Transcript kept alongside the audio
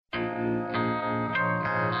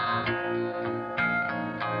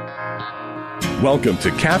Welcome to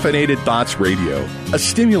Caffeinated Thoughts Radio, a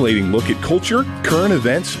stimulating look at culture, current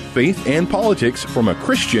events, faith, and politics from a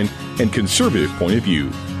Christian and conservative point of view.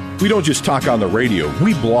 We don't just talk on the radio,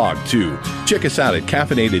 we blog too. Check us out at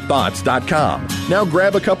caffeinatedthoughts.com. Now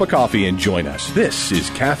grab a cup of coffee and join us. This is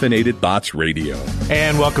Caffeinated Thoughts Radio.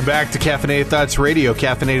 And welcome back to Caffeinated Thoughts Radio.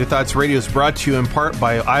 Caffeinated Thoughts Radio is brought to you in part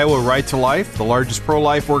by Iowa Right to Life, the largest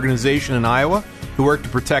pro-life organization in Iowa, who work to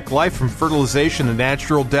protect life from fertilization and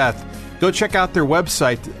natural death. Go check out their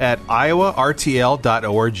website at iowartl.org.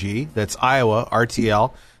 That's iowartl.org.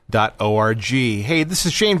 Hey, this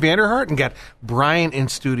is Shane Vander, Hart, and got Brian in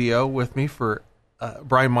studio with me for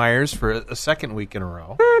Brian Myers for a second week in a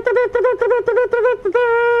row.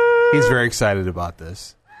 He's very excited about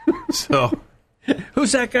this. So,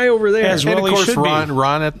 who's that guy over there? And of course,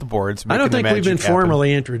 Ron at the boards. I don't think we've been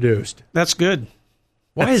formally introduced. That's good.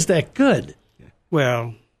 Why is that good?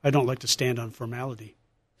 Well, I don't like to stand on formality.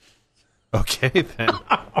 Okay, then.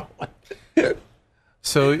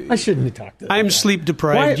 So I shouldn't have talked to this I'm guy. sleep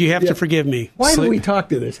deprived. You have to forgive me. Why do we talk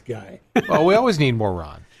to this guy? Well, we always need more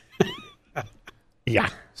Ron. Yeah.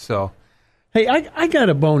 So, hey, I got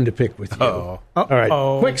a bone to pick with you. Uh-oh. All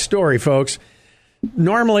right, quick story, folks.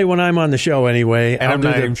 Normally, when I'm on the show, anyway, and I'm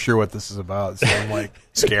not even sure what this is about, so I'm like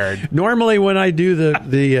scared. Normally, when I do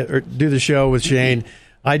the show with Shane,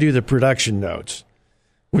 I do the production notes,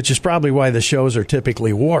 which is probably why the shows are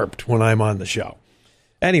typically warped when I'm on the show.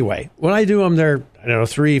 Anyway, when I do them, they're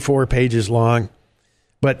 3-4 pages long.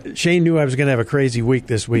 But Shane knew I was going to have a crazy week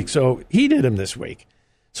this week, so he did them this week.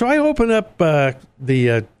 So I open up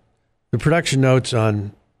the production notes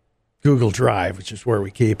on Google Drive, which is where we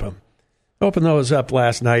keep them. Open those up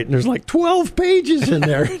last night, and there's like 12 pages in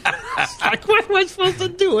there. It's like, what am I supposed to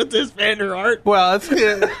do with this, Vander Hart? Well,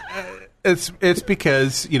 it's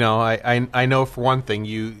because, I know for one thing,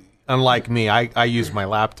 you, unlike me, I use my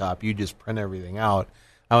laptop. You just print everything out.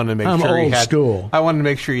 I wanted to make sure old school. I wanted to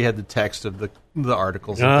make sure you had the text of the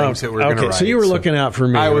articles and things that we're going to write. So you were looking out for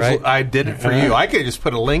me, right? I did it for you. I could just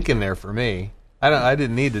put a link in there for me. I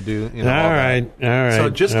didn't need to do all right. So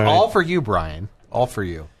just all for you, Brian. All for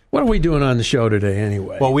you. What are we doing on the show today,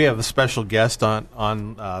 anyway? Well, we have a special guest on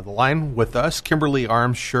the line with us, Kimberly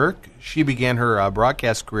Shirk. She began her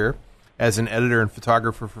broadcast career as an editor and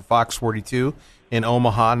photographer for Fox 42 in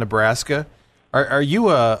Omaha, Nebraska. Are you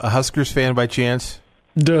a Huskers fan by chance?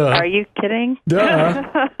 Duh. Are you kidding? Duh.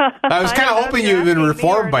 I was kind of hoping you had been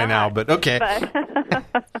reformed by now, but okay.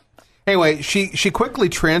 Anyway, she quickly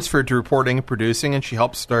transferred to reporting and producing, and she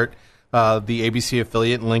helped start the ABC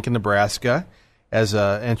affiliate in Lincoln, Nebraska,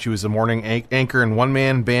 and she was a morning anchor and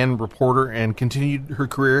one-man band reporter, and continued her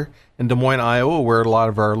career in Des Moines, Iowa, where a lot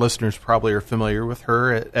of our listeners probably are familiar with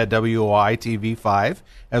her at WOI TV5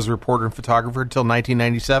 as a reporter and photographer until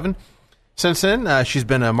 1997. Since then, she's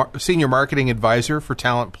been a senior marketing advisor for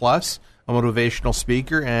Talent Plus, a motivational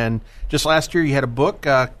speaker, and just last year you had a book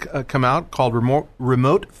come out called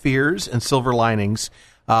Remote Fears and Silver Linings.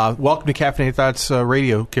 Welcome to Caffeinated Thoughts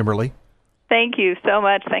Radio, Kimberly. Thank you so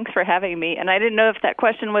much. Thanks for having me. And I didn't know if that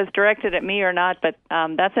question was directed at me or not, but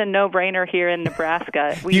that's a no-brainer here in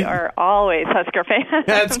Nebraska. We are always Husker fans.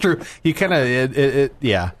 That's true. You kind of,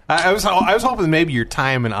 yeah. I was hoping maybe your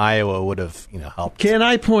time in Iowa would have, helped. Can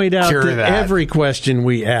I point out that every question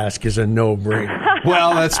we ask is a no-brainer?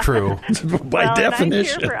 Well, that's true. By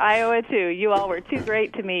definition. And I'm here for Iowa too. You all were too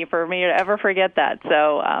great to me for me to ever forget that.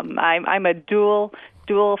 So I'm a dual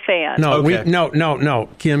fan. No, okay. No,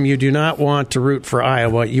 Kim, you do not want to root for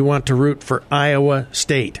Iowa. You want to root for Iowa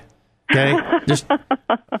State. Okay? Okay.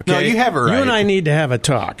 No, you have it right. You and I need to have a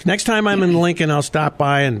talk. Next time I'm in Lincoln, I'll stop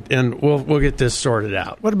by and we'll get this sorted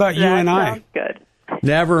out. What about you and I? Sounds good.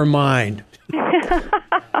 Never mind.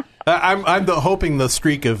 I'm hoping the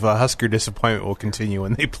streak of Husker disappointment will continue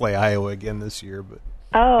when they play Iowa again this year, but.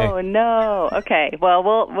 Oh, no. Okay. Well,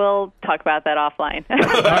 we'll talk about that offline.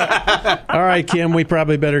 All right, Kim, we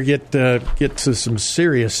probably better get to some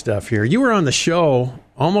serious stuff here. You were on the show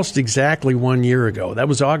almost exactly 1 year ago. That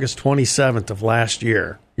was August 27th of last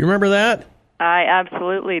year. You remember that? I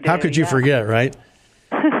absolutely do. How could you forget, right?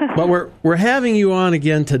 But we're having you on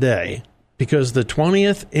again today because the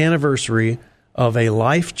 20th anniversary of a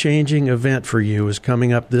life-changing event for you is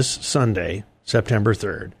coming up this Sunday, September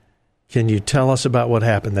 3rd. Can you tell us about what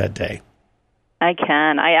happened that day? I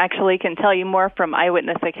can. I actually can tell you more from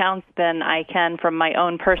eyewitness accounts than I can from my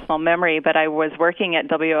own personal memory, but I was working at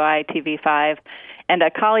WOI TV5, and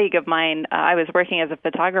a colleague of mine, I was working as a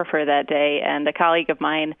photographer that day, and a colleague of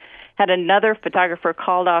mine had another photographer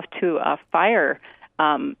called off to a fire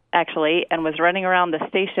actually, and was running around the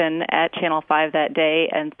station at Channel 5 that day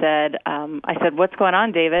and said, I said, "What's going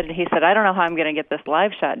on, David?" And he said, "I don't know how I'm going to get this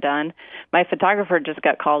live shot done. My photographer just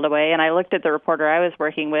got called away." And I looked at the reporter I was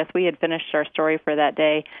working with. We had finished our story for that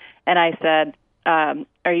day. And I said,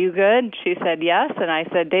 "Are you good?" She said, "Yes." And I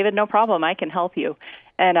said, "David, no problem. I can help you."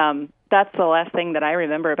 And that's the last thing that I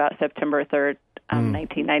remember about September 3rd,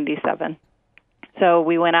 1997. So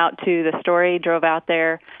we went out to the story, drove out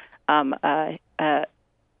there.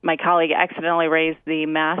 My colleague accidentally raised the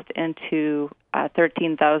mast into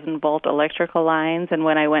 13,000-volt electrical lines, and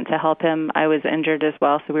when I went to help him, I was injured as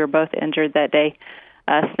well. So we were both injured that day.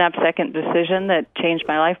 A snap-second decision that changed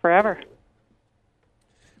my life forever.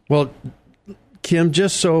 Well, Kim,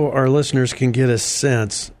 just so our listeners can get a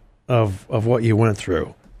sense of what you went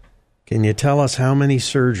through, can you tell us how many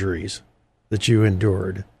surgeries that you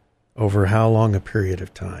endured over how long a period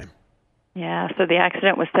of time? Yeah, so the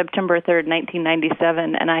accident was September 3rd,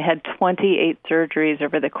 1997, and I had 28 surgeries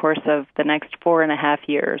over the course of the next 4.5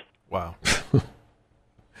 years. Wow.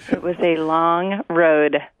 It was a long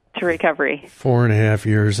road to recovery. 4.5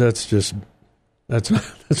 years, that's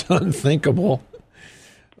unthinkable.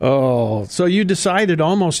 Oh, so you decided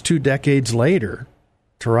almost 2 decades later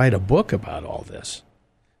to write a book about all this.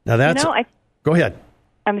 Now that's... Go ahead.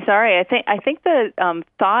 I'm sorry. I think the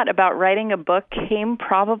thought about writing a book came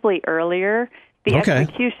probably earlier. The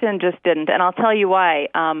execution just didn't, and I'll tell you why.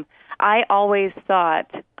 I always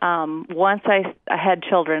thought once I had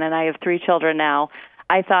children, and I have 3 children now,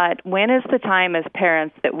 I thought, when is the time as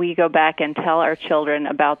parents that we go back and tell our children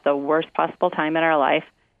about the worst possible time in our life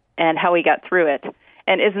and how we got through it?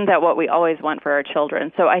 And isn't that what we always want for our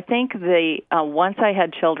children? So I think once I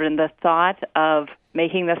had children, the thought of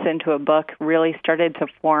making this into a book really started to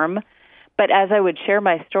form. But as I would share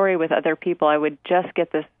my story with other people, I would just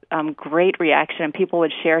get this great reaction. People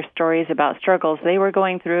would share stories about struggles they were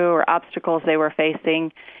going through or obstacles they were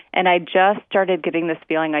facing. And I just started getting this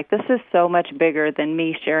feeling like this is so much bigger than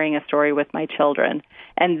me sharing a story with my children.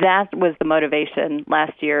 And that was the motivation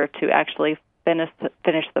last year to actually finish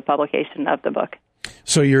the publication of the book.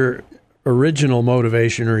 So your original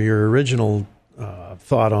motivation or your original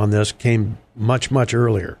thought on this came much, much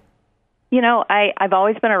earlier. You know, I've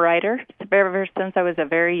always been a writer ever since I was a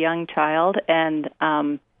very young child, and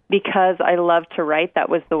because I love to write, that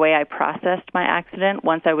was the way I processed my accident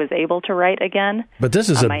once I was able to write again. But this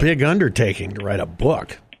is a big undertaking to write a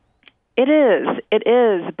book. It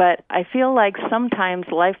is, but I feel like sometimes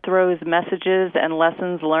life throws messages and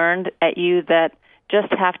lessons learned at you that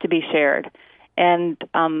just have to be shared. And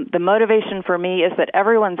the motivation for me is that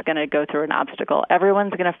everyone's going to go through an obstacle.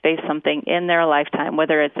 Everyone's going to face something in their lifetime,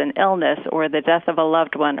 whether it's an illness or the death of a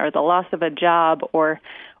loved one or the loss of a job or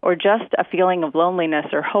just a feeling of loneliness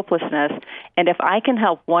or hopelessness. And if I can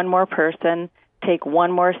help one more person take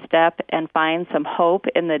one more step and find some hope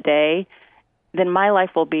in the day, then my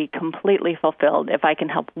life will be completely fulfilled if I can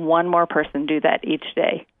help one more person do that each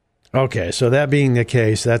day. Okay, so that being the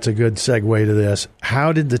case, that's a good segue to this.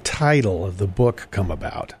 How did the title of the book come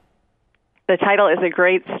about? The title is a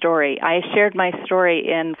great story. I shared my story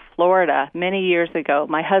in Florida many years ago.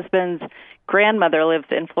 My husband's grandmother lives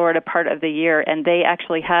in Florida part of the year, and they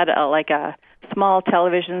actually had a small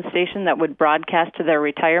television station that would broadcast to their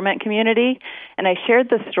retirement community. And I shared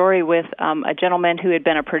the story with a gentleman who had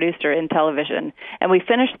been a producer in television. And we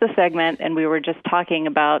finished the segment, and we were just talking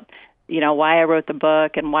about why I wrote the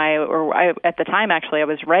book and at the time, actually, I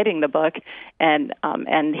was writing the book, and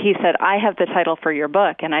he said, "I have the title for your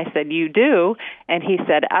book." And I said, "You do?" And he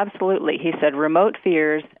said, "Absolutely." He said, "Remote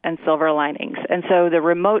Fears and Silver Linings." And so the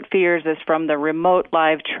remote fears is from the remote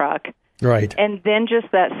live truck. Right. And then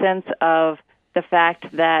just that sense of the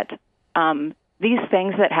fact that these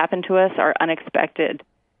things that happen to us are unexpected.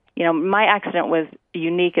 My accident was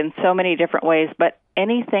unique in so many different ways, but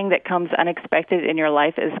anything that comes unexpected in your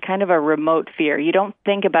life is kind of a remote fear. You don't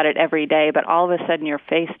think about it every day, but all of a sudden you're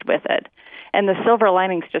faced with it. And the silver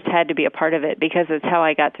linings just had to be a part of it because it's how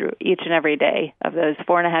I got through each and every day of those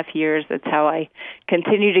 4.5 years. It's how I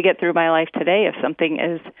continue to get through my life today. If something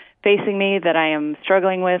is facing me that I am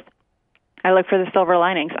struggling with, I look for the silver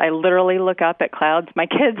linings. I literally look up at clouds. My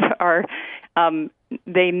kids are...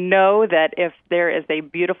 they know that if there is a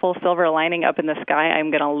beautiful silver lining up in the sky, I'm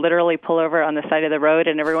going to literally pull over on the side of the road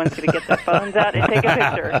and everyone's going to get their phones out and take a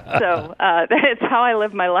picture. So that's how I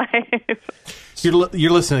live my life.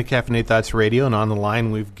 You're listening to Caffeinated Thoughts Radio, and on the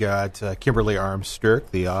line we've got Kimberly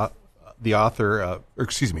Shirk, the author,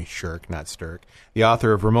 Shirk, not Stirk, the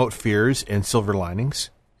author of Remote Fears and Silver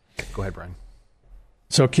Linings. Go ahead, Brian.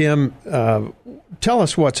 So, Kim, tell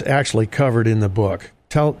us what's actually covered in the book.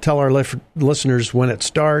 Tell our listeners when it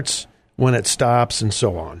starts, when it stops, and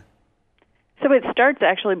so on? So it starts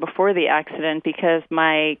actually before the accident, because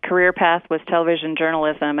my career path was television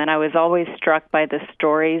journalism, and I was always struck by the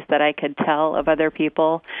stories that I could tell of other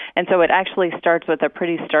people. And so it actually starts with a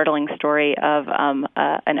pretty startling story of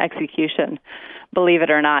an execution, believe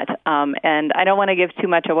it or not. And I don't want to give too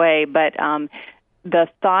much away, but the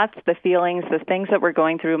thoughts, the feelings, the things that were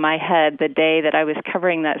going through my head the day that I was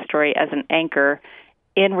covering that story as an anchor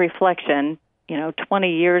in reflection,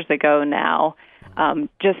 20 years ago now,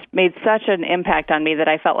 just made such an impact on me that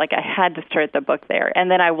I felt like I had to start the book there. And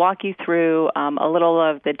then I walk you through a little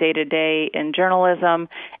of the day-to-day in journalism,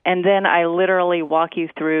 and then I literally walk you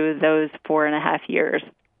through those 4.5 years,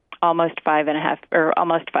 almost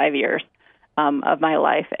 5 years of my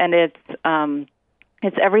life. And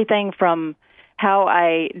it's everything from how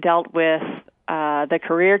I dealt with the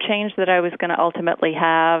career change that I was going to ultimately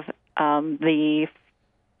have, the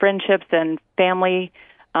friendships and family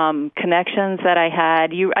connections that I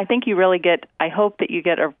had. I hope that you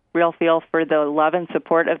get a real feel for the love and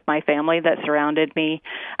support of my family that surrounded me.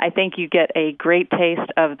 I think you get a great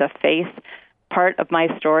taste of the faith part of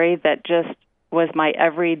my story that just was my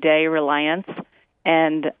everyday reliance.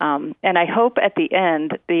 And I hope at the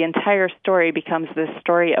end, the entire story becomes this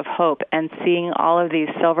story of hope and seeing all of these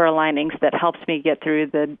silver linings that helps me get through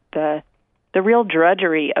the real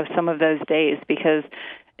drudgery of some of those days. Because,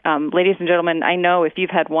 ladies and gentlemen, I know if you've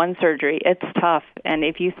had one surgery, it's tough. And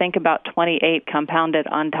if you think about 28 compounded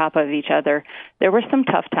on top of each other, there were some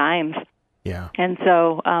tough times. Yeah. And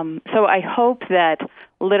so I hope that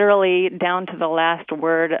literally down to the last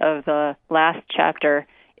word of the last chapter,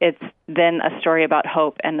 it's then a story about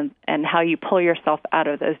hope and how you pull yourself out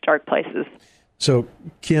of those dark places. So,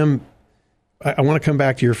 Kim, I want to come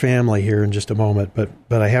back to your family here in just a moment, but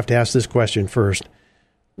I have to ask this question first.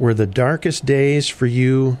 Were the darkest days for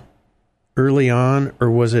you early on, or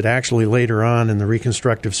was it actually later on in the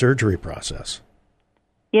reconstructive surgery process?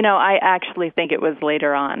 I actually think it was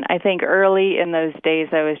later on. I think early in those days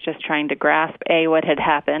I was just trying to grasp, what had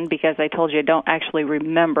happened, because I told you I don't actually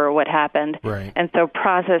remember what happened. Right. And so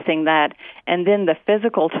processing that, and then the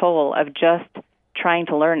physical toll of just trying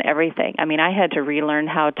to learn everything. I mean, I had to relearn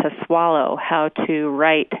how to swallow, how to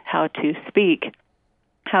write, how to speak,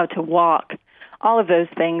 how to walk. All of those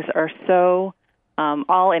things are so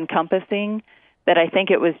all-encompassing that I think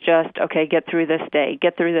it was just, okay, get through this day,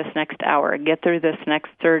 get through this next hour, get through this next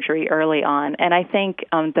surgery early on. And I think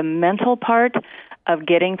the mental part of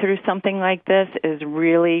getting through something like this is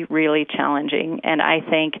really, really challenging. And I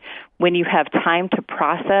think when you have time to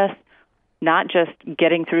process, not just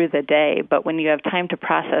getting through the day, but when you have time to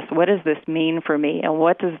process, what does this mean for me, and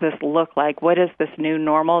what does this look like? What is this new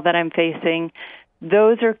normal that I'm facing?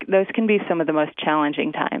 Those can be some of the most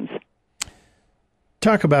challenging times.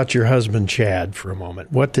 Talk about your husband, Chad, for a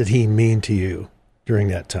moment. What did he mean to you during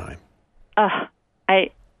that time?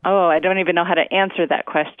 I don't even know how to answer that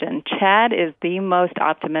question. Chad is the most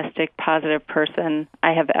optimistic, positive person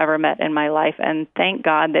I have ever met in my life, and thank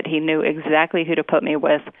God that he knew exactly who to put me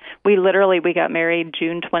with. We got married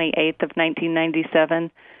June 28th of 1997,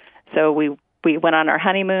 so we went on our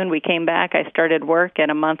honeymoon, we came back, I started work, and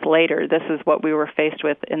a month later, this is what we were faced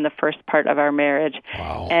with in the first part of our marriage.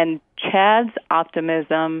 Wow. And Chad's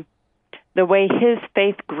optimism, the way his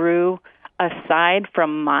faith grew, aside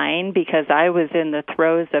from mine, because I was in the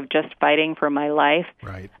throes of just fighting for my life.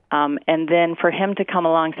 Right. And then for him to come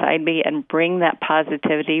alongside me and bring that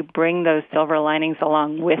positivity, bring those silver linings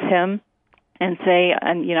along with him, and say,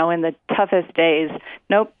 in the toughest days,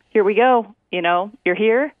 nope, here we go, you're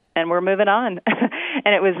here, and we're moving on.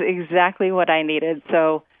 And it was exactly what I needed.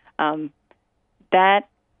 So that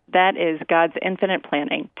is God's infinite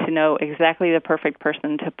planning, to know exactly the perfect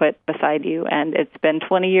person to put beside you. And it's been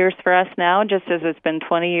 20 years for us now, just as it's been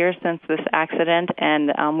 20 years since this accident,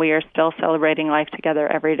 and we are still celebrating life together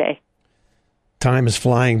every day. Time is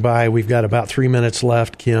flying by. We've got about 3 minutes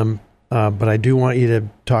left, Kim, but I do want you to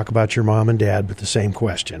talk about your mom and dad with the same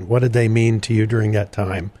question. What did they mean to you during that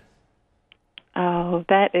time? Oh,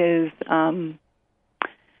 that is a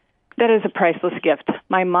priceless gift.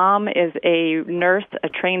 My mom is a nurse, a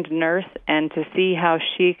trained nurse, and to see how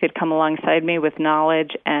she could come alongside me with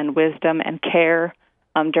knowledge and wisdom and care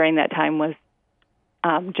during that time was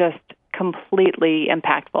just completely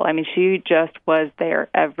impactful. I mean, she just was there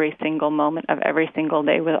every single moment of every single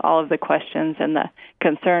day with all of the questions and the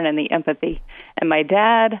concern and the empathy. And my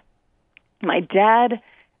dad,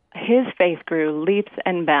 his faith grew leaps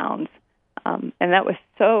and bounds. And that was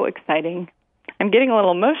so exciting. I'm getting a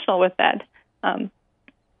little emotional with that.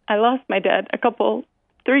 I lost my dad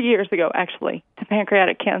 3 years ago, actually, to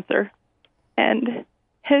pancreatic cancer. And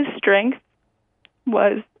his strength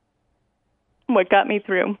was what got me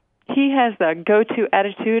through. He has a go-to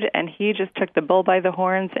attitude, and he just took the bull by the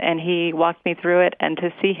horns, and he walked me through it. And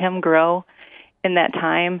to see him grow in that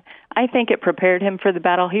time, I think it prepared him for the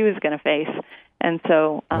battle he was going to face. And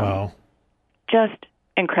so, wow. Just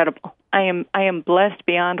incredible. I am blessed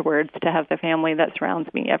beyond words to have the family that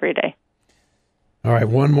surrounds me every day. All right,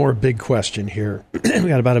 one more big question here. We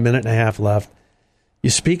got about a minute and a half left. You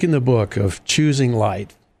speak in the book of choosing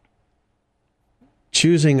light,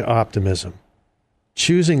 choosing optimism,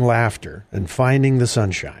 choosing laughter, and finding the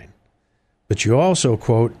sunshine. But you also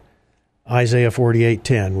quote Isaiah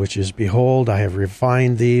 48:10, which is, "Behold, I have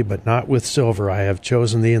refined thee, but not with silver. I have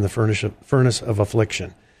chosen thee in the furnace of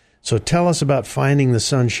affliction." So tell us about finding the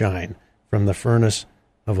sunshine from the furnace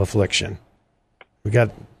of affliction. We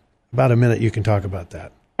got about a minute. You can talk about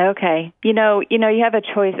that. Okay. You have a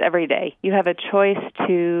choice every day. You have a choice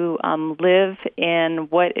to live in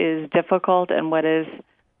what is difficult and what is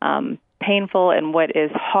painful and what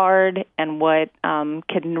is hard and what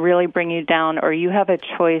can really bring you down, or you have a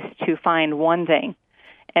choice to find one thing.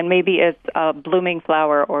 And maybe it's a blooming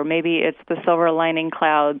flower, or maybe it's the silver lining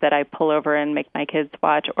cloud that I pull over and make my kids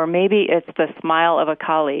watch, or maybe it's the smile of a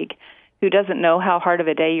colleague who doesn't know how hard of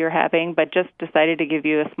a day you're having but just decided to give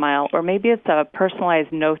you a smile, or maybe it's a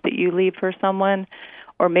personalized note that you leave for someone,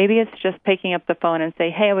 or maybe it's just picking up the phone and say,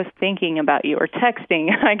 "Hey, I was thinking about you," or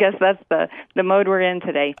texting. I guess that's the mode we're in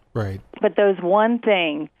today. Right. But that's one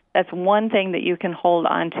thing that you can hold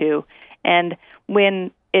on to. And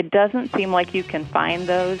when it doesn't seem like you can find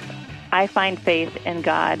those, I find faith in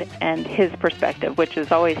God and His perspective, which is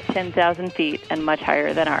always 10,000 feet and much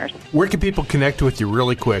higher than ours. Where can people connect with you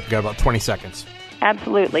really quick? Got about 20 seconds.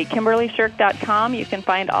 Absolutely. KimberlyShirk.com. You can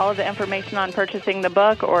find all of the information on purchasing the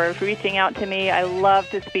book or reaching out to me. I love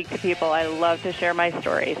to speak to people. I love to share my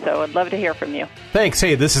story. So I'd love to hear from you. Thanks.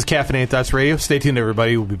 Hey, this is Caffeinated Thoughts Radio. Stay tuned,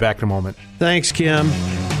 everybody. We'll be back in a moment. Thanks, Kim.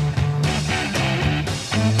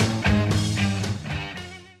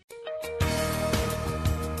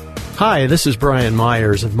 Hi, this is Brian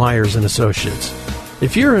Myers of Myers & Associates.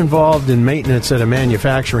 If you're involved in maintenance at a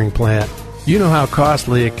manufacturing plant, you know how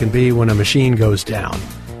costly it can be when a machine goes down.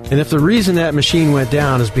 And if the reason that machine went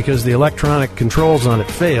down is because the electronic controls on it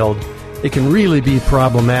failed, it can really be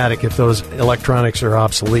problematic if those electronics are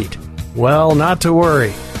obsolete. Well, not to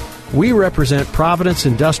worry. We represent Providence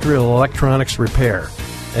Industrial Electronics Repair,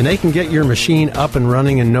 and they can get your machine up and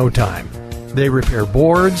running in no time. They repair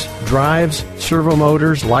boards, drives, servo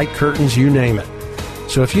motors, light curtains, you name it.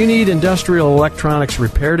 So if you need industrial electronics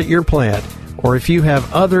repaired at your plant, or if you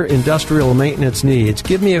have other industrial maintenance needs,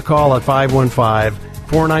 give me a call at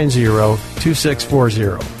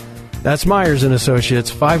 515-490-2640. That's Myers &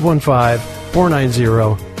 Associates,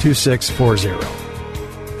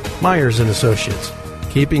 515-490-2640. Myers & Associates,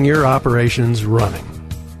 keeping your operations running.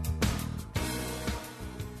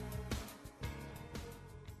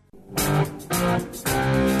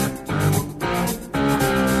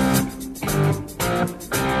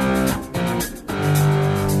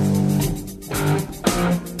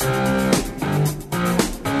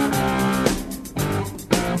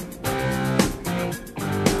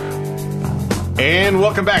 And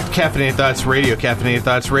welcome back to Caffeinated Thoughts Radio. Caffeinated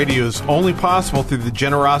Thoughts Radio is only possible through the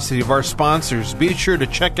generosity of our sponsors. Be sure to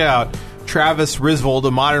check out Travis Risvold,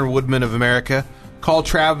 a modern woodman of America. Call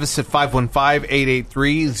Travis at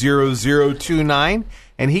 515-883-0029,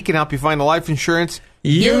 and he can help you find the life insurance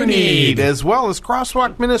you need, as well as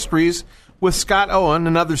Crosswalk Ministries with Scott Owen,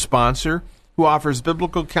 another sponsor, who offers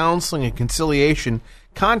biblical counseling and conciliation.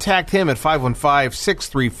 Contact him at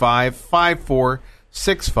 515-635-5465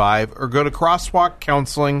 or go to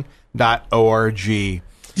crosswalkcounseling.org.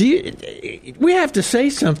 We have to say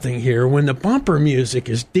something here when the bumper music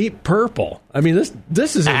is Deep Purple. I mean,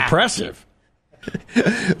 this is impressive.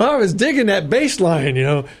 I was digging that bass line, you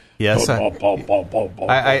know. Yes, I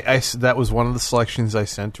that was one of the selections I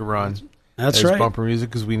sent to run. That's right. Bumper music,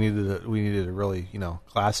 because we needed to really,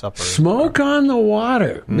 class up. Smoke on the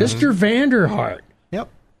Water, Mr. Vander, Hart. Yep.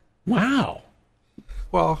 Wow.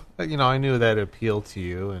 Well, I knew that appealed to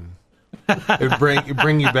you, and it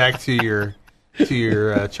bring you back to your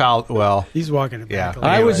child. Well, he's walking it back. Yeah.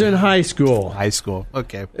 I was in high school. High school.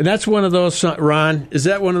 Okay. And that's one of those, Ron, is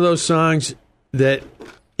that one of those songs that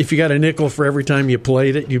if you got a nickel for every time you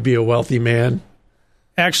played it, you'd be a wealthy man?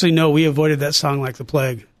 Actually, no, we avoided that song like the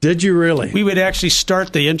plague. Did you really? We would actually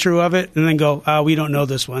start the intro of it and then go, we don't know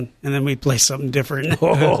this one. And then we'd play something different.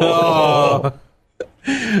 Oh.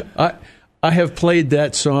 I have played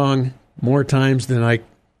that song more times than I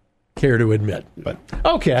care to admit. But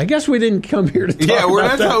okay, I guess we didn't come here to talk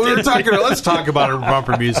about that. We were talking. Let's talk about it,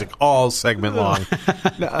 bumper music all segment long.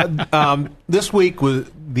 This week,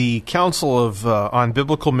 the Council of on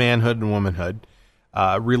Biblical Manhood and Womanhood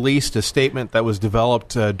released a statement that was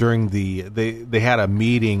developed during they had a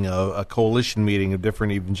meeting, a coalition meeting of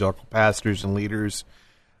different evangelical pastors and leaders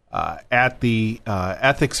at the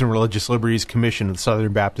Ethics and Religious Liberties Commission of the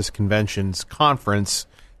Southern Baptist Convention's conference.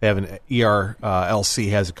 They have an ERLC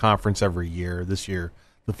has a conference every year. This year,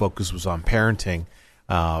 the focus was on parenting.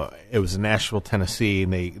 It was in Nashville, Tennessee,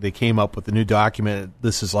 and they came up with a new document.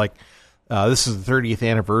 This is the 30th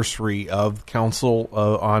anniversary of the Council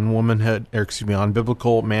on on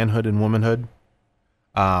Biblical Manhood and Womanhood.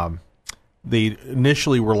 They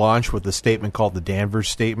initially were launched with a statement called the Danvers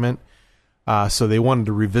Statement. So they wanted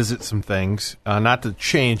to revisit some things, not to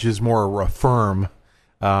change, is more affirm.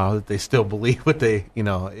 That they still believe what they, in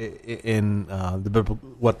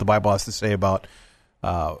what the Bible has to say about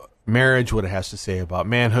marriage, what it has to say about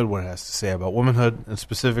manhood, what it has to say about womanhood, and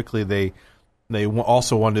specifically they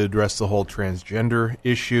also wanted to address the whole transgender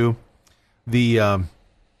issue. This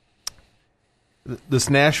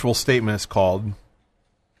Nashville statement is called.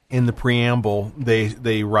 In the preamble,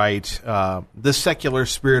 they write, "This secular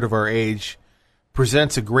spirit of our age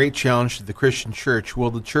presents a great challenge to the Christian church.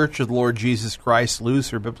 Will the Church of the Lord Jesus Christ lose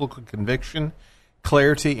her biblical conviction,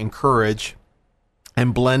 clarity, and courage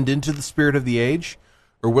and blend into the spirit of the age?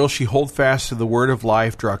 Or will she hold fast to the word of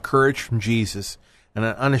life, draw courage from Jesus, and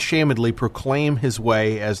unashamedly proclaim his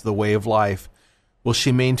way as the way of life? Will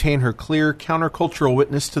she maintain her clear countercultural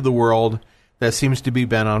witness to the world that seems to be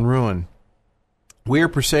bent on ruin? We are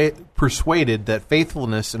persuaded that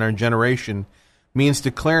faithfulness in our generation means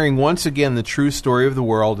declaring once again the true story of the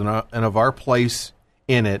world and of our place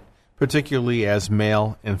in it, particularly as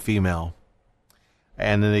male and female."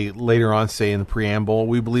 And then they later on say in the preamble,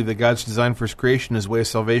 "We believe that God's design for his creation, his way of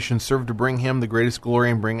salvation, served to bring him the greatest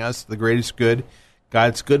glory and bring us the greatest good.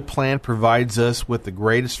 God's good plan provides us with the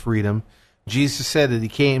greatest freedom. Jesus said that he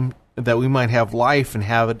came that we might have life and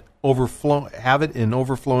have it in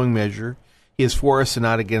overflowing measure. He is for us and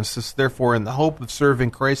not against us. Therefore, in the hope of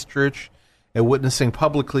serving Christ's church and witnessing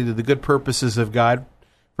publicly to the good purposes of God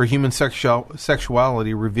for human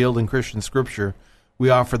sexuality revealed in Christian Scripture, we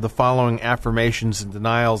offer the following affirmations and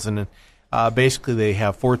denials." And basically, they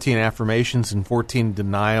have 14 affirmations and 14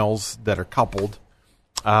 denials that are coupled.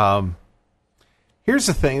 Here's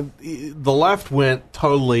the thing. The left went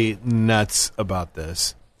totally nuts about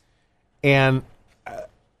this. And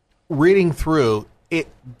reading through, it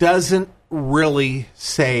doesn't really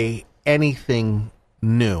say anything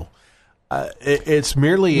new. It's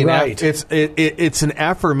merely it's an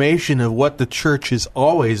affirmation of what the church has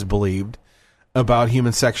always believed about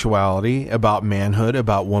human sexuality, about manhood,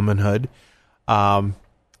 about womanhood. It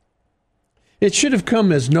should have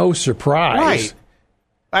come as no surprise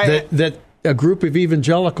that a group of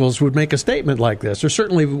evangelicals would make a statement like this, or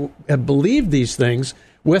certainly have believed these things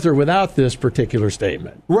with or without this particular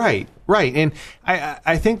statement. Right. And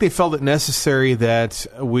I think they felt it necessary that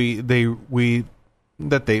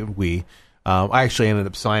I actually ended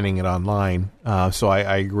up signing it online, so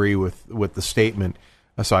I agree with the statement.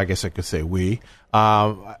 So I guess I could say we.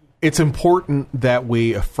 It's important that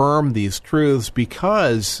we affirm these truths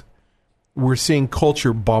because we're seeing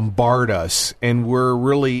culture bombard us, and we're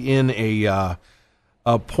really in a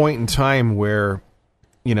point in time where,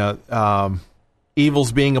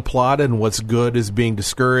 evil's being applauded and what's good is being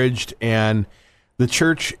discouraged, and the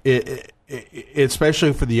church,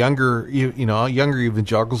 especially for the younger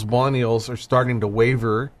evangelicals, millennials, are starting to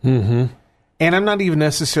waver. Mm-hmm. And I'm not even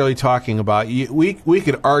necessarily talking about we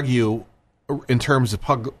could argue in terms of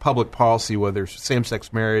public policy whether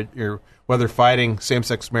same-sex marriage or whether fighting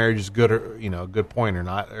same-sex marriage is good or a good point or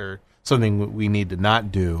not, or something we need to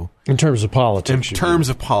not do in terms of politics. In terms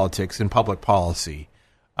of politics and public policy,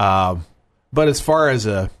 but as far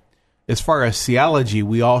as theology,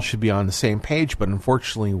 we all should be on the same page. But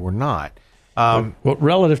unfortunately, we're not. Well,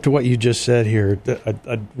 relative to what you just said here,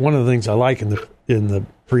 one of the things I like in the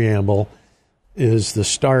preamble is the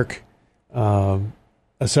stark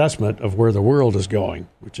assessment of where the world is going,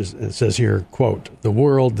 which is, it says here, quote, "the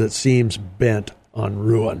world that seems bent on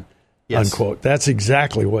ruin," yes. Unquote. That's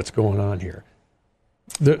exactly what's going on here.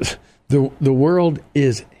 The world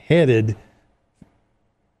is headed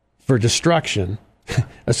for destruction,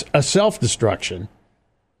 a self-destruction,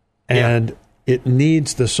 and it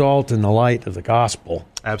needs the salt and the light of the gospel.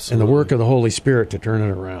 Absolutely. And the work of the Holy Spirit to turn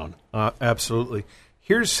it around. Absolutely.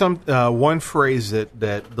 Here's one phrase that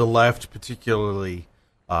the left particularly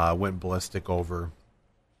went ballistic over.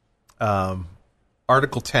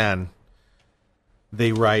 Article 10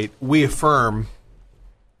 they write, "We affirm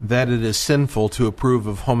that it is sinful to approve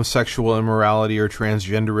of homosexual immorality or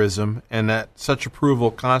transgenderism, and that such approval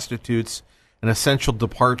constitutes an essential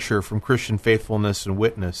departure from Christian faithfulness and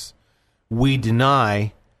witness. We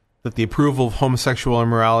deny that the approval of homosexual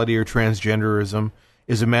immorality or transgenderism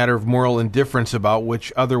is a matter of moral indifference about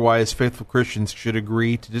which otherwise faithful Christians should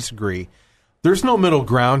agree to disagree." There's no middle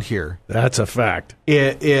ground here. That's a fact.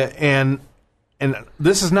 And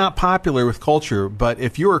this is not popular with culture, but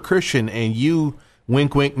if you're a Christian and you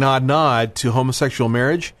wink, wink, nod, nod to homosexual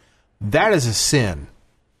marriage, that is a sin.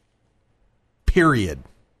 Period.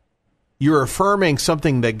 You're affirming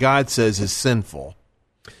something that God says is sinful.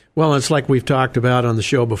 Well, it's like we've talked about on the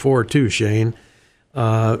show before, too, Shane.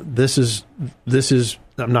 This is.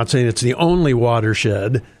 I'm not saying it's the only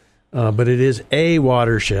watershed, but it is a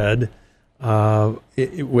watershed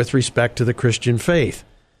with respect to the Christian faith.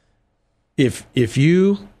 If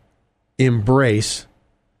you embrace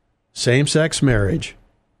same-sex marriage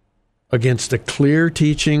against the clear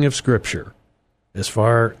teaching of Scripture, as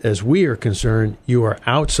far as we are concerned, you are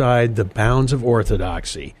outside the bounds of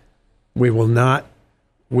orthodoxy. We will not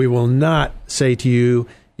say to you,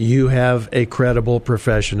 you have a credible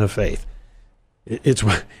profession of faith. It's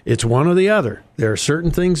one or the other. There are certain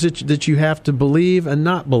things that you have to believe and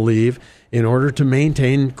not believe in order to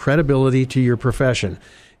maintain credibility to your profession.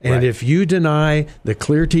 And right. If you deny the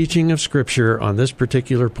clear teaching of Scripture on this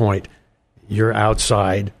particular point, you're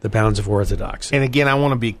outside the bounds of orthodoxy. And again, I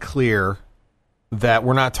want to be clear that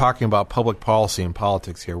we're not talking about public policy and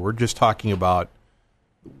politics here. We're just talking about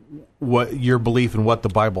what your belief in what the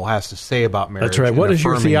Bible has to say about marriage. That's right. What is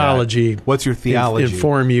your theology? What's your theology?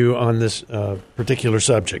 Inform you on this particular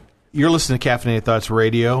subject. You're listening to Caffeinated Thoughts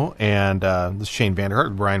Radio, and this is Shane Vander, Hart,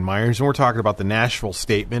 and Brian Myers, and we're talking about the Nashville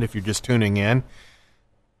Statement, if you're just tuning in.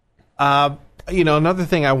 Another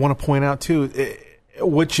thing I want to point out, too,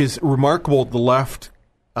 which is remarkable, the left,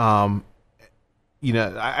 I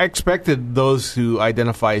expected those who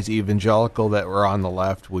identify as evangelical that were on the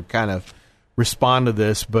left would kind of respond to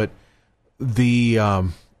this, but the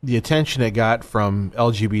attention it got from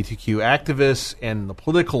LGBTQ activists and the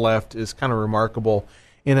political left is kind of remarkable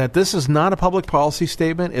in that this is not a public policy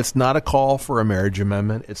statement. It's not a call for a marriage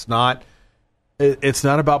amendment. It's not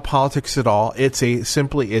about politics at all. It's a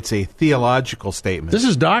theological statement. This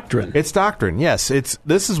is doctrine. It's doctrine. Yes,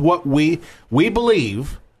 this is what we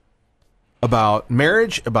believe about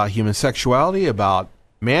marriage, about human sexuality, about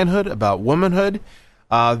manhood, about womanhood.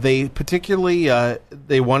 They particularly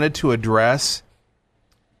they wanted to address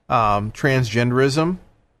transgenderism.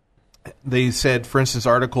 They said, for instance,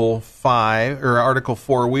 Article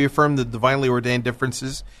 4, we affirm that divinely ordained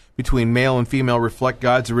differences between male and female reflect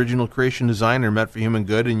God's original creation design and are meant for human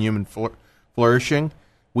good and human flourishing.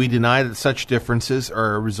 We deny that such differences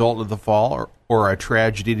are a result of the fall or a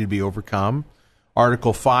tragedy to be overcome.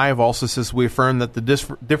 Article 5 also says we affirm that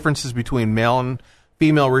the differences between male and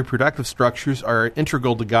female reproductive structures are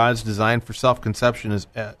integral to God's design for self-conception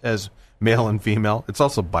as male and female. It's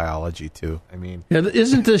also biology, too. I mean,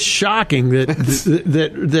 isn't this shocking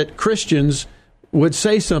that Christians would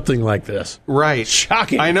say something like this? Right.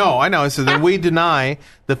 Shocking. I know. So then we deny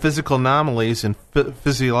the physical anomalies and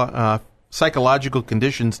psychological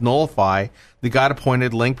conditions nullify the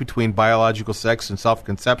God-appointed link between biological sex and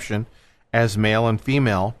self-conception as male and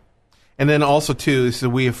female. And then also, too, so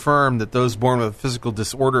we affirm that those born with a physical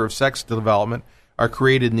disorder of sex development are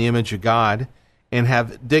created in the image of God and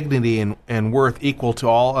have dignity and worth equal to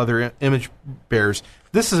all other image bearers.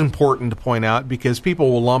 This is important to point out because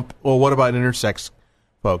people will lump, well, what about intersex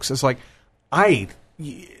folks? It's like,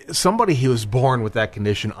 somebody who was born with that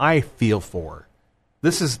condition, I feel for.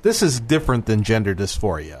 This is different than gender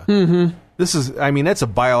dysphoria. Mm-hmm. That's a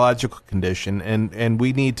biological condition, and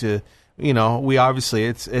we need to, we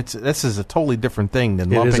obviously, this is a totally different thing than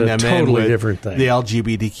lumping them in with the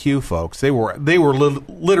LGBTQ folks. They were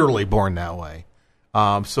literally born that way.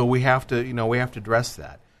 So we have to address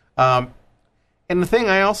that. And the thing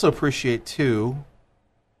I also appreciate too,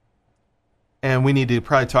 and we need to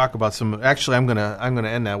probably talk about some. Actually, I'm gonna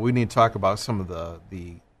end that. We need to talk about some of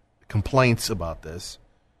the complaints about this.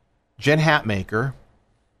 Jen Hatmaker,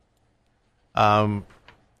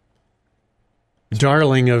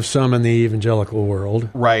 darling of some in the evangelical world,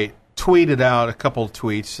 right? Tweeted out a couple of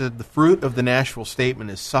tweets. Said the fruit of the Nashville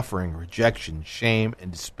Statement is suffering, rejection, shame,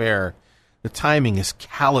 and despair. The timing is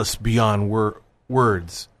callous beyond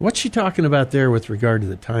words. What's she talking about there with regard to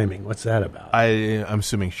the timing? What's that about? I'm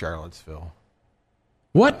assuming Charlottesville.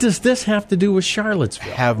 What does this have to do with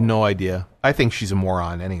Charlottesville? I have no idea. I think she's a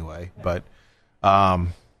moron anyway, but... I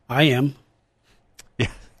am. Yeah.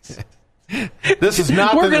 This is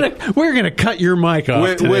not. We're gonna cut your mic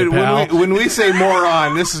off today, pal. When we say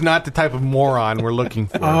moron, this is not the type of moron we're looking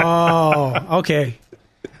for. Oh, okay.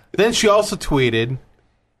 Then she also tweeted,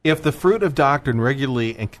 if the fruit of doctrine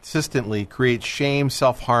regularly and consistently creates shame,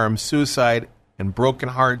 self-harm, suicide, and broken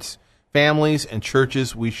hearts, families, and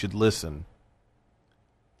churches, we should listen.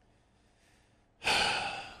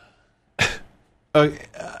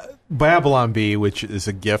 Babylon Bee, which is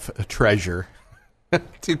a treasure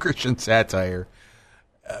to Christian satire,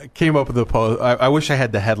 came up with a post. I wish I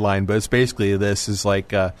had the headline, but it's basically this is like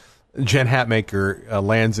Jen Hatmaker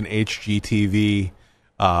lands an HGTV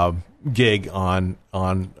gig on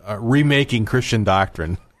remaking Christian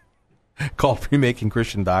doctrine, called Remaking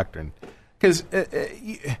Christian Doctrine, because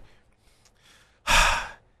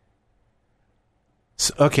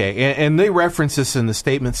okay, and they reference this in the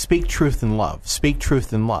statement: "Speak truth in love, speak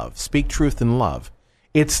truth in love, speak truth in love."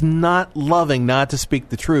 It's not loving not to speak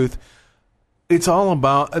the truth. It's all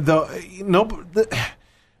about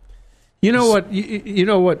You know what? You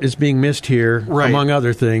know what is being missed here, right, among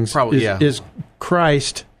other things, probably, is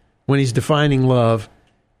Christ, when he's defining love,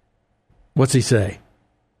 what's he say?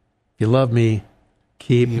 If you love me,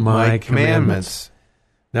 keep my commandments.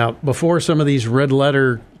 Now, before some of these red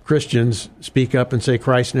letter Christians speak up and say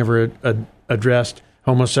Christ never addressed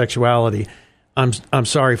homosexuality, I'm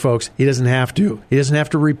sorry, folks. He doesn't have to. He doesn't have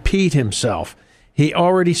to repeat himself. He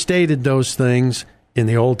already stated those things in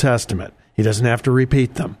the Old Testament. He doesn't have to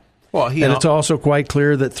repeat them. Well, and it's also quite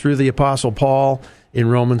clear that through the Apostle Paul in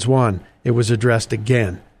Romans 1, it was addressed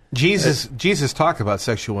again. Jesus talked about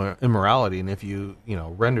sexual immorality, and if you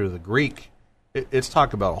render the Greek, it's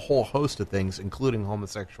talked about a whole host of things, including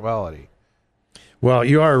homosexuality. Well,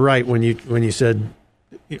 you are right when you said,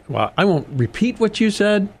 well, I won't repeat what you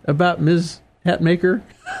said about Ms. Hatmaker.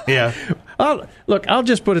 Yeah. I'll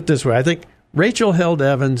just put it this way. I think Rachel Held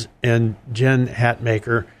Evans and Jen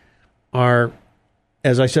Hatmaker are,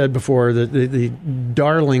 as I said before, the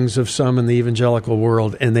darlings of some in the evangelical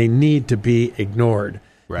world, and they need to be ignored.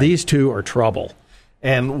 Right. These two are trouble.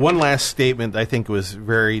 And one last statement I think was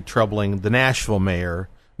very troubling. The Nashville mayor,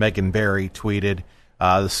 Megan Barry, tweeted,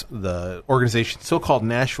 the organization's so-called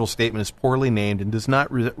Nashville statement is poorly named and does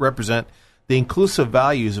not represent the inclusive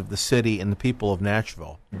values of the city and the people of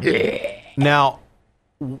Nashville. Now,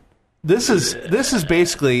 this is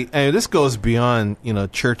basically, this goes beyond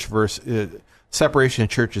church versus separation of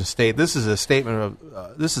church and state. This is a statement of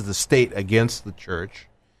this is the state against the church,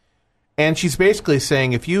 and she's basically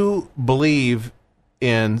saying if you believe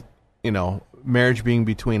in marriage being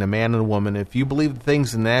between a man and a woman, if you believe the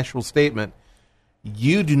things in the Nashville statement,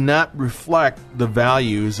 you do not reflect the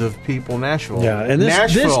values of people in Nashville. Yeah, and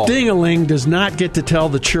this ding-a-ling does not get to tell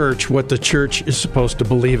the church what the church is supposed to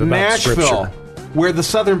believe about Nashville, Scripture. Where the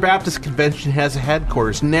Southern Baptist Convention has a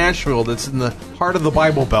headquarters. Nashville, that's in the heart of the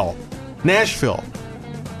Bible Belt. Nashville,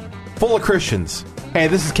 full of Christians. Hey,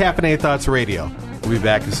 this is Caffeinated Thoughts Radio. We'll be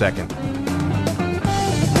back in a second.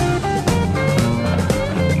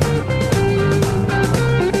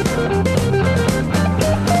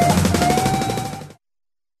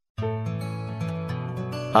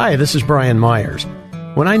 Hi, this is Brian Myers.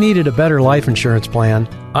 When I needed a better life insurance plan,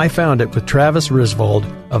 I found it with Travis Risvold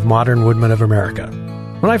of Modern Woodmen of America.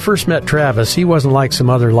 When I first met Travis, he wasn't like some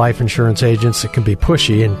other life insurance agents that can be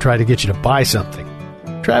pushy and try to get you to buy something.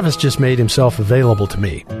 Travis just made himself available to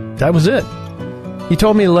me. That was it. He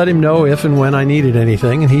told me to let him know if and when I needed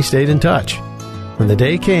anything, and he stayed in touch. When the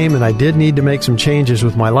day came and I did need to make some changes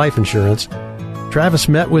with my life insurance, Travis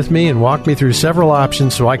met with me and walked me through several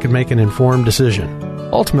options so I could make an informed decision.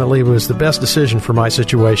 Ultimately, it was the best decision for my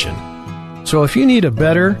situation. So if you need a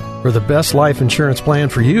better or the best life insurance plan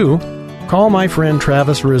for you, call my friend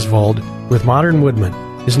Travis Risvold with Modern Woodmen.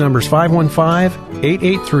 His number's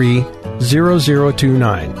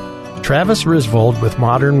 515-883-0029. Travis Risvold with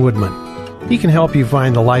Modern Woodmen. He can help you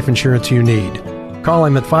find the life insurance you need. Call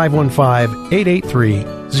him at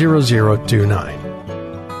 515-883-0029.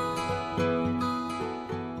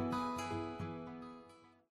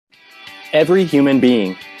 Every human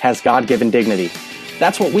being has God-given dignity.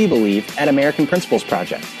 That's what we believe at American Principles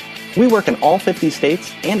Project. We work in all 50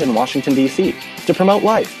 states and in Washington, D.C. to promote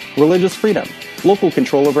life, religious freedom, local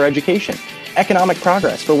control over education, economic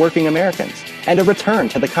progress for working Americans, and a return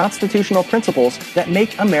to the constitutional principles that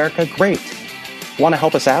make America great. Want to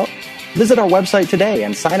help us out? Visit our website today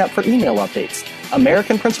and sign up for email updates.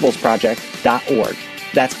 AmericanPrinciplesProject.org.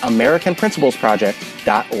 That's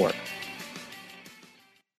AmericanPrinciplesProject.org.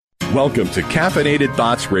 Welcome to Caffeinated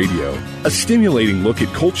Thoughts Radio, a stimulating look at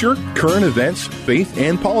culture, current events, faith,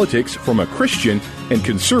 and politics from a Christian and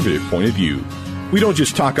conservative point of view. We don't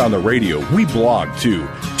just talk on the radio, we blog too.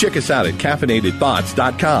 Check us out at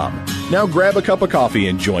caffeinatedthoughts.com. Now grab a cup of coffee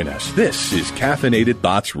and join us. This is Caffeinated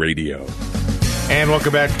Thoughts Radio. And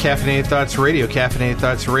welcome back to Caffeinated Thoughts Radio. Caffeinated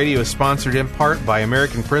Thoughts Radio is sponsored in part by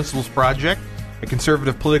American Principles Project, a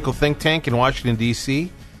conservative political think tank in Washington,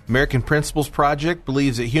 D.C. American Principles Project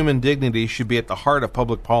believes that human dignity should be at the heart of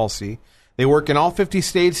public policy. They work in all 50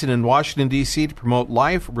 states and in Washington, D.C. to promote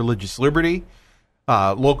life, religious liberty,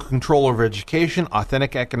 local control over education,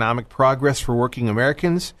 authentic economic progress for working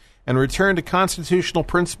Americans, and return to constitutional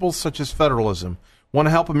principles such as federalism. Want to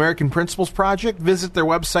help American Principles Project? Visit their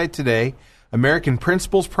website today,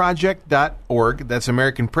 AmericanPrinciplesProject.org. That's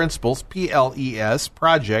American Principles, P-L-E-S,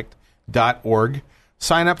 project.org.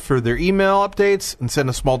 Sign up for their email updates and send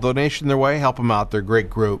a small donation their way. Help them out. They're a great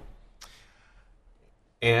group.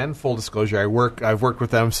 And full disclosure, I've worked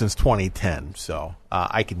with them since 2010, so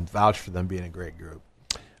I can vouch for them being a great group.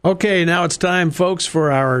 Okay, now it's time, folks,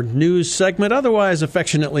 for our news segment, otherwise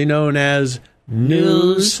affectionately known as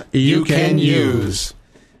News You Can Use.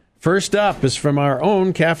 First up is from our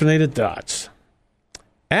own Caffeinated Thoughts.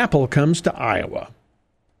 Apple comes to Iowa.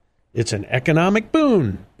 It's an economic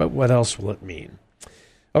boon, but what else will it mean?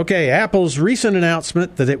 Okay, Apple's recent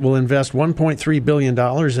announcement that it will invest $1.3 billion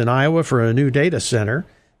in Iowa for a new data center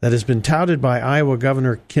that has been touted by Iowa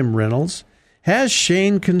Governor Kim Reynolds has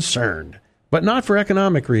Shane concerned, but not for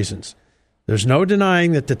economic reasons. There's no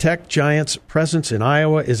denying that the tech giant's presence in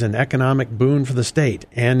Iowa is an economic boon for the state,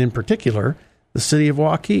 and in particular, the city of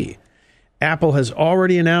Waukee. Apple has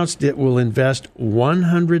already announced it will invest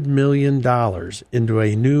 $100 million into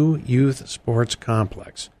a new youth sports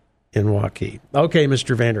complex in Waukee. Okay,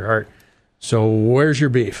 Mr. Vander, Hart, so where's your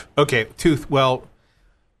beef? Okay, two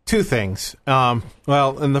things. And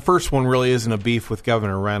the first one really isn't a beef with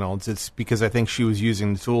Governor Reynolds. It's because I think she was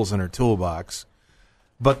using the tools in her toolbox.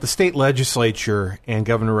 But the state legislature and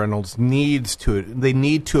Governor Reynolds need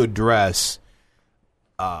to address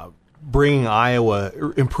improving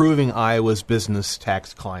Iowa's business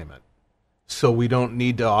tax climate. So we don't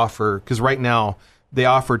need to offer, because right now they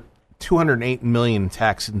offer $208 million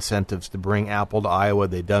tax incentives to bring Apple to Iowa.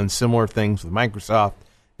 They've done similar things with Microsoft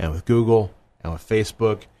and with Google and with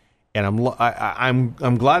Facebook. And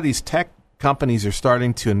I'm glad these tech companies are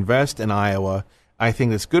starting to invest in Iowa. I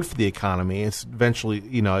think it's good for the economy. It's eventually,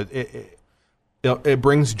 it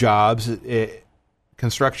brings jobs,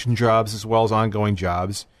 construction jobs as well as ongoing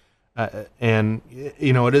jobs, and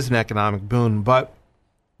it is an economic boon. But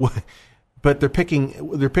they're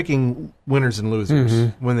picking winners and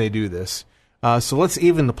losers when they do this. So let's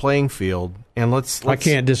even the playing field, and let's. I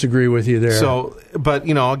can't disagree with you there. So, but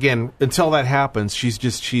again, until that happens,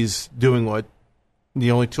 she's doing what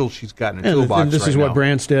the only tool she's got in her toolbox. And this is what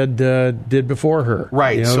Branstad did before her,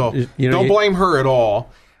 right? Don't blame her at all.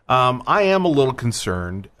 I am a little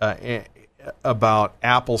concerned about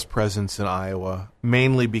Apple's presence in Iowa,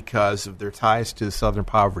 mainly because of their ties to the Southern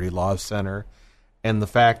Poverty Law Center, and the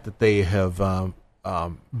fact that they have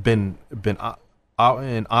been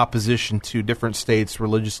in opposition to different states'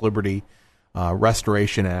 religious liberty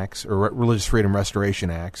restoration acts or religious freedom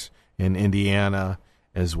restoration acts in Indiana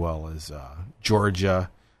as well as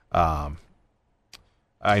Georgia.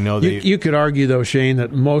 I know you could argue, though, Shane,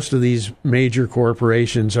 that most of these major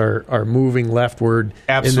corporations are moving leftward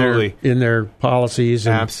absolutely in their policies.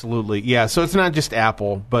 Absolutely, yeah. So it's not just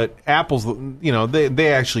Apple, but Apple's.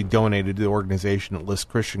 They actually donated to the organization that lists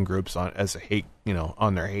Christian groups on as a hate,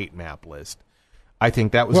 on their hate map list. I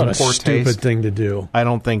think that was what in poor taste. What a stupid taste. thing to do. I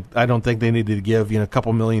don't think they needed to give a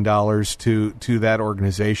couple $1 million to that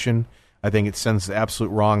organization. I think it sends the absolute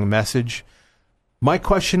wrong message. My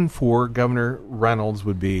question for Governor Reynolds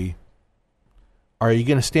would be, are you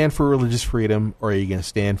going to stand for religious freedom, or are you going to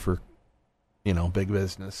stand for, big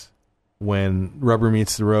business when rubber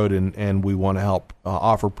meets the road and we want to help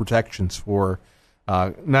offer protections for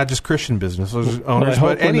not just Christian business owners,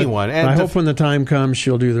 but anyone? I hope when the time comes,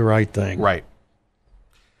 she'll do the right thing. Right.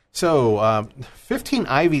 So 15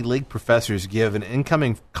 Ivy League professors give an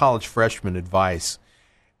incoming college freshman advice.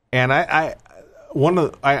 And I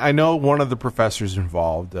know one of the professors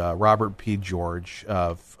involved, Robert P. George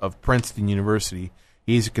of Princeton University.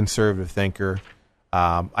 He's a conservative thinker.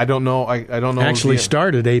 I don't know. I don't know. Actually,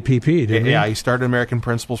 started APP, didn't he? Yeah, he started American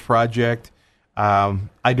Principles Project.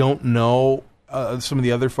 I don't know some of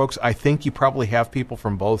the other folks. I think you probably have people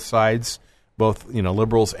from both sides, both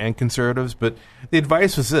liberals and conservatives. But the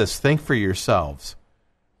advice was this: think for yourselves.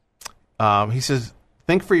 He says,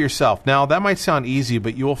 think for yourself. Now, that might sound easy,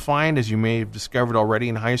 but you will find, as you may have discovered already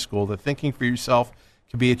in high school, that thinking for yourself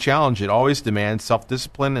can be a challenge. It always demands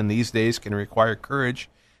self-discipline, and these days can require courage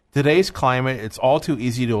Today's climate, it's all too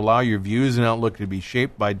easy to allow your views and outlook to be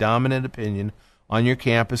shaped by dominant opinion on your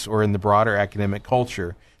campus or in the broader academic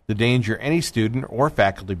culture. The danger any student or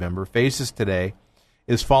faculty member faces today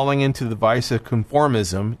is falling into the vice of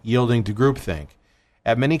conformism, yielding to groupthink.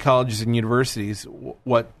 At many colleges and universities,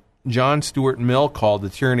 what John Stuart Mill called the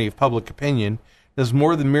tyranny of public opinion does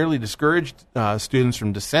more than merely discourage students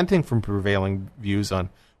from dissenting from prevailing views on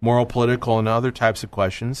moral, political, and other types of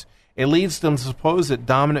questions. It leads them to suppose that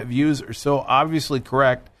dominant views are so obviously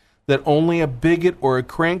correct that only a bigot or a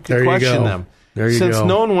crank could question them. Since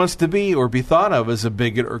no one wants to be or be thought of as a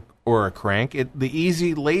bigot or a crank, the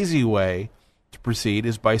easy, lazy way to proceed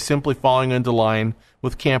is by simply falling into line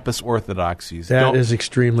with campus orthodoxies. That is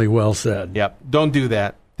extremely well said. Yep. Don't do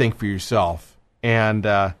that. Think for yourself. And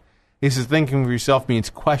he says thinking for yourself means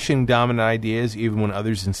questioning dominant ideas even when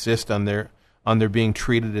others insist on their being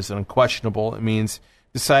treated as unquestionable. It means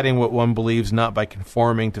deciding what one believes not by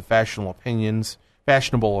conforming to fashionable opinions,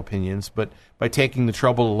 but by taking the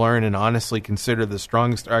trouble to learn and honestly consider the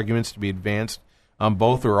strongest arguments to be advanced on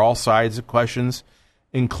both or all sides of questions,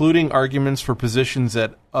 including arguments for positions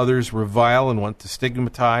that others revile and want to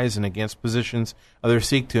stigmatize and against positions others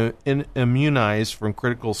seek to immunize from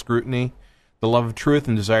critical scrutiny. The love of truth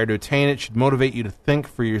and desire to attain it should motivate you to think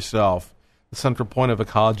for yourself. The central point of a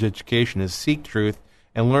college education is seek truth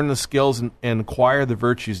and learn the skills and acquire the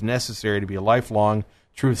virtues necessary to be a lifelong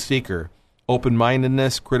truth seeker.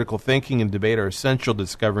 Open-mindedness, critical thinking, and debate are essential to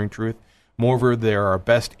discovering truth. Moreover, they are our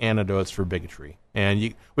best antidotes for bigotry.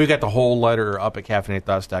 And we've got the whole letter up at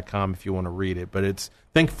caffeinatedthoughts.com if you want to read it. But it's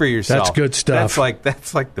think for yourself. That's good stuff.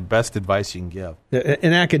 That's like the best advice you can give.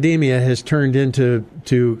 And academia has turned into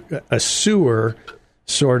a sewer,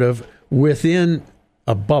 sort of, within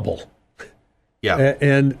a bubble. Yeah.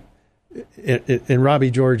 And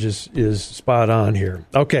Robbie George is spot on here.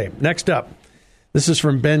 Okay, next up. This is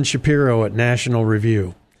from Ben Shapiro at National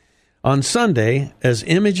Review. On Sunday, as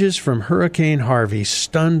images from Hurricane Harvey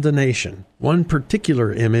stunned the nation, one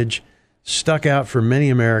particular image stuck out for many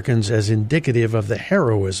Americans as indicative of the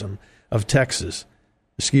heroism of Texans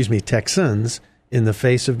in the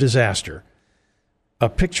face of disaster. A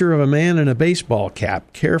picture of a man in a baseball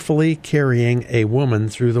cap carefully carrying a woman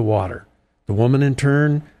through the water. The woman, in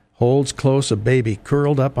turn, holds close a baby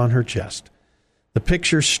curled up on her chest. The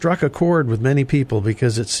picture struck a chord with many people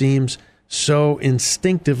because it seems so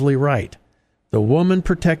instinctively right. The woman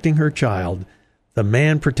protecting her child, the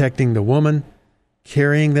man protecting the woman,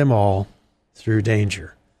 carrying them all through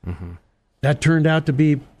danger. Mm-hmm. That turned out to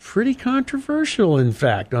be pretty controversial, in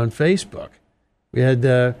fact, on Facebook. We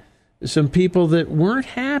had some people that weren't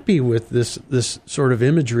happy with this sort of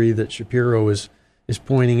imagery that Shapiro is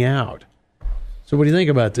pointing out. So what do you think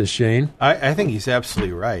about this, Shane? I think he's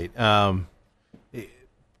absolutely right.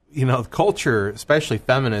 Culture, especially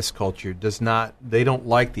feminist culture, they don't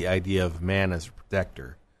like the idea of man as a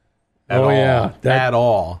protector. At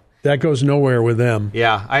all. That goes nowhere with them.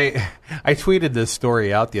 Yeah. I tweeted this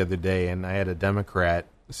story out the other day, and I had a Democrat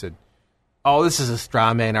who said, "Oh, this is a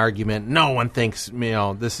straw man argument. No one thinks,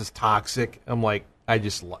 this is toxic." I'm like, I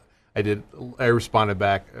responded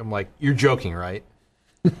back. I'm like, "You're joking, right?"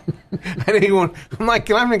 I'm not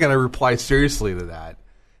going to reply seriously to that.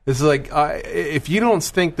 It's like, if you don't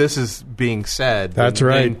think this is being said, that's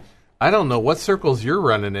right. I don't know what circles you're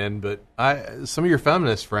running in, but some of your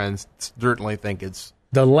feminist friends certainly think it's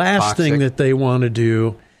the last toxic. thing that they want to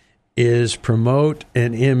do is promote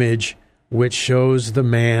an image which shows the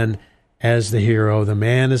man as the hero, the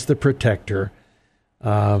man as the protector.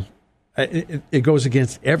 It goes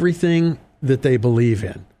against everything that they believe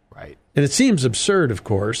in. Right. And it seems absurd, of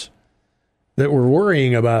course, that we're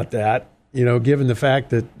worrying about that. Given the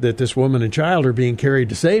fact that this woman and child are being carried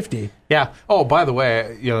to safety. Yeah. Oh, by the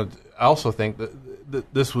way, I also think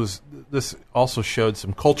that this also showed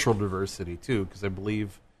some cultural diversity too, because I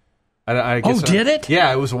believe. I guess, did it?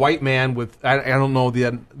 Yeah, it was a white man with. I don't know the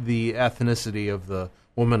ethnicity of the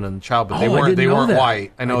woman and the child, but they weren't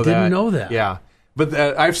white. I didn't know that. Yeah, but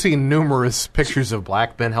I've seen numerous pictures of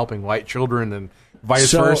black men helping white children and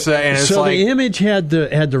vice versa, and it's so the image had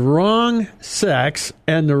the wrong sex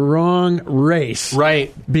and the wrong race,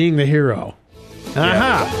 right? Being the hero.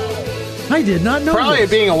 Aha! I did not know. Probably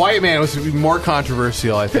this. Being a white man was more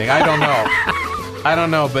controversial. I think. I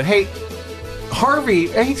don't know. But hey,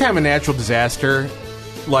 Harvey. Anytime a natural disaster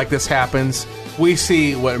like this happens, we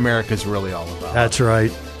see what America's really all about. That's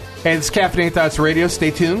right. Hey, it's Caffeinated Thoughts Radio.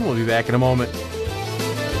 Stay tuned. We'll be back in a moment.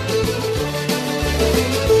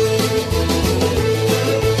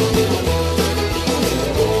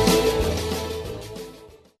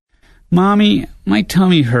 Mommy, my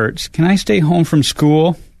tummy hurts. Can I stay home from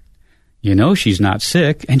school? You know she's not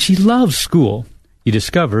sick, and she loves school. You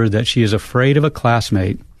discover that she is afraid of a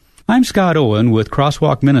classmate. I'm Scott Owen with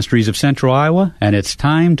Crosswalk Ministries of Central Iowa, and it's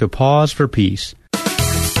time to pause for peace.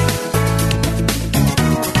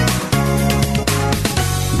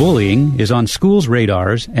 Bullying is on schools'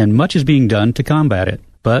 radars, and much is being done to combat it.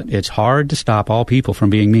 But it's hard to stop all people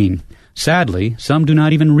from being mean. Sadly, some do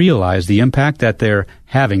not even realize the impact that their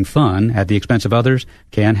having fun at the expense of others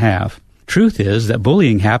can have. Truth is that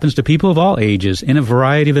bullying happens to people of all ages in a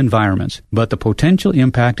variety of environments, but the potential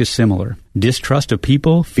impact is similar. Distrust of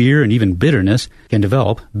people, fear, and even bitterness can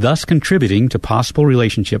develop, thus contributing to possible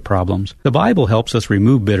relationship problems. The Bible helps us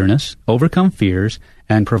remove bitterness, overcome fears,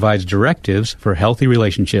 and provides directives for healthy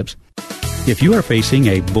relationships. If you are facing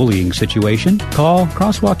a bullying situation, call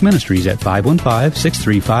Crosswalk Ministries at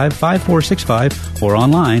 515-635-5465 or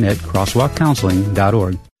online at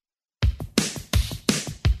crosswalkcounseling.org.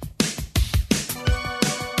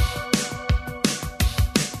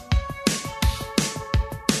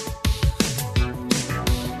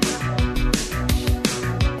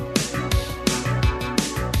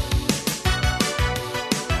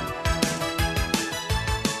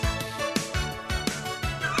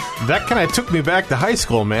 That kind of took me back to high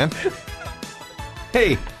school, man.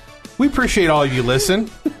 Hey, we appreciate all of you listen.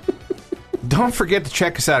 Don't forget to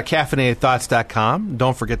check us out at caffeinatedthoughts.com.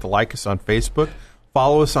 Don't forget to like us on Facebook.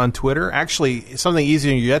 Follow us on Twitter. Actually, something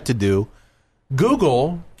easier yet to do,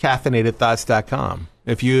 Google caffeinatedthoughts.com.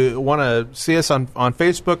 If you want to see us on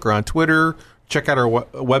Facebook or on Twitter, check out our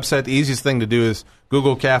website. The easiest thing to do is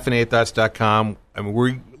Google caffeinatedthoughts.com. I mean,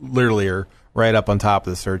 we literally are right up on top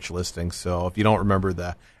of the search listing. So if you don't remember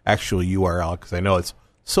the actual URL, because I know it's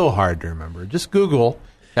so hard to remember, just Google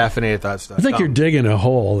caffeinatedthoughts.com. I think you're digging a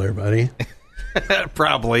hole there, buddy.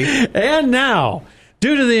 Probably. And now,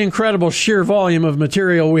 due to the incredible sheer volume of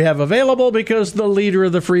material we have available, because the leader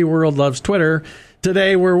of the free world loves Twitter,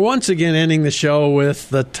 today we're once again ending the show with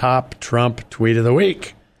the top Trump tweet of the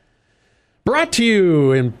week. Brought to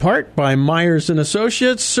you in part by Myers &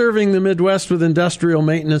 Associates, serving the Midwest with industrial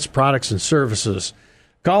maintenance products and services.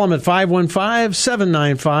 Call them at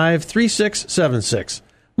 515-795-3676.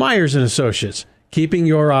 Myers & Associates, keeping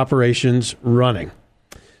your operations running.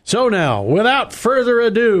 So now, without further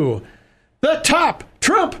ado, the top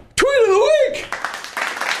Trump tweet of the week!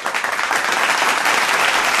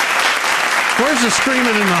 Where's the screaming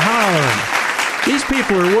and the hollering? These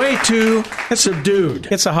people are way too subdued.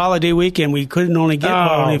 It's a holiday weekend. We couldn't only get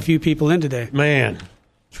only a few people in today. Man.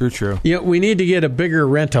 True. Yeah, we need to get a bigger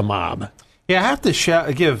rent-a-mob. Yeah, I have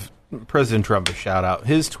to give President Trump a shout-out.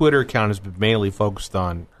 His Twitter account has been mainly focused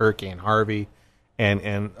on Hurricane Harvey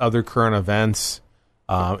and other current events.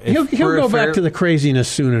 He'll go back to the craziness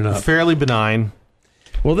soon enough. Fairly benign.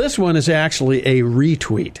 Well, this one is actually a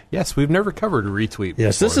retweet. Yes, we've never covered a retweet before.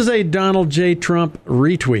 Yes, this is a Donald J. Trump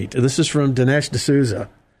retweet. This is from Dinesh D'Souza.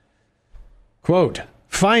 Quote,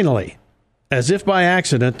 finally, as if by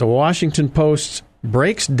accident, the Washington Post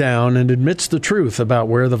breaks down and admits the truth about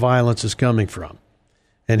where the violence is coming from.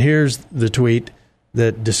 And here's the tweet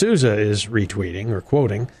that D'Souza is retweeting or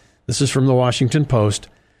quoting. This is from the Washington Post.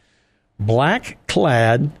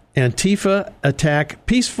 Black-clad Antifa attack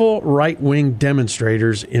peaceful right-wing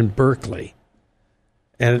demonstrators in Berkeley.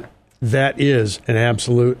 And that is an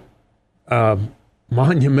absolute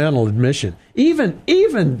monumental admission.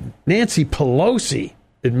 Even Nancy Pelosi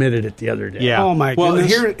admitted it the other day. Yeah. Oh, my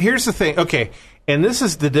goodness. Well, here's the thing. Okay, and this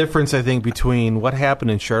is the difference, I think, between what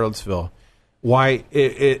happened in Charlottesville. Why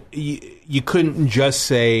you couldn't just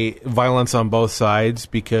say violence on both sides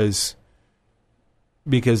because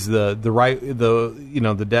the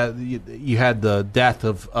death, you had the death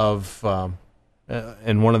of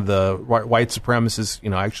and one of the white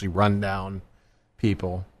supremacists actually run down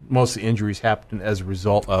people. Most of the injuries happened as a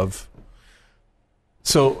result of.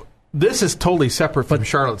 So this is totally separate from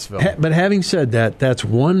Charlottesville. But having said that, that's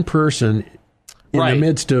one person in the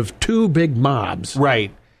midst of two big mobs.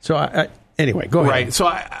 Right. So anyway, go ahead. Right.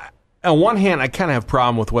 So on one hand, I kind of have a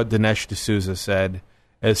problem with what Dinesh D'Souza said,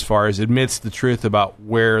 as far as admits the truth about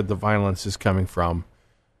where the violence is coming from.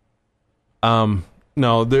 No,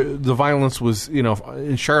 the violence was,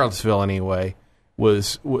 in Charlottesville anyway,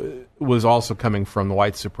 was also coming from the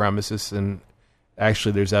white supremacists, and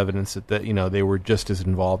actually there's evidence that they were just as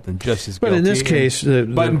involved and just as guilty. But in this case,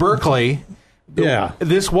 but in Berkeley, yeah,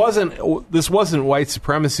 this wasn't white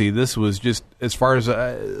supremacy. This was just, as far as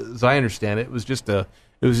I understand it, it was just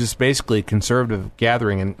basically a conservative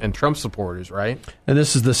gathering and Trump supporters, right? And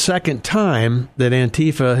this is the second time that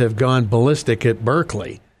Antifa have gone ballistic at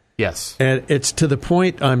Berkeley. Yes. And it's to the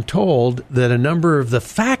point, I'm told, that a number of the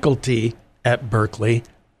faculty at Berkeley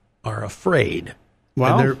are afraid.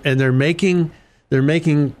 Wow. And they're making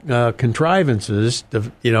contrivances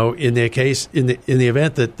to, in the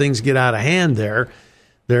event that things get out of hand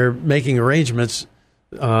they're making arrangements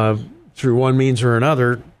through one means or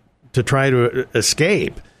another to try to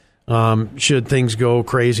escape should things go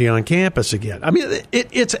crazy on campus again. I mean,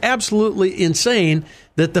 it's absolutely insane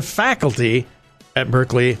that the faculty at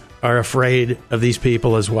Berkeley are afraid of these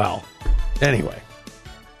people as well. Anyway.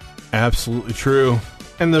 Absolutely true.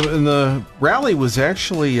 And the rally was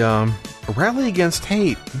actually a rally against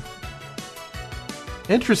hate.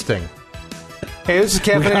 Interesting. Hey, this is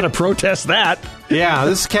Caffeinated. We got to protest that. Yeah,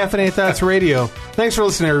 this is Caffeinated Thoughts Radio. Thanks for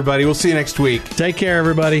listening, everybody. We'll see you next week. Take care,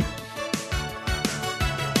 everybody.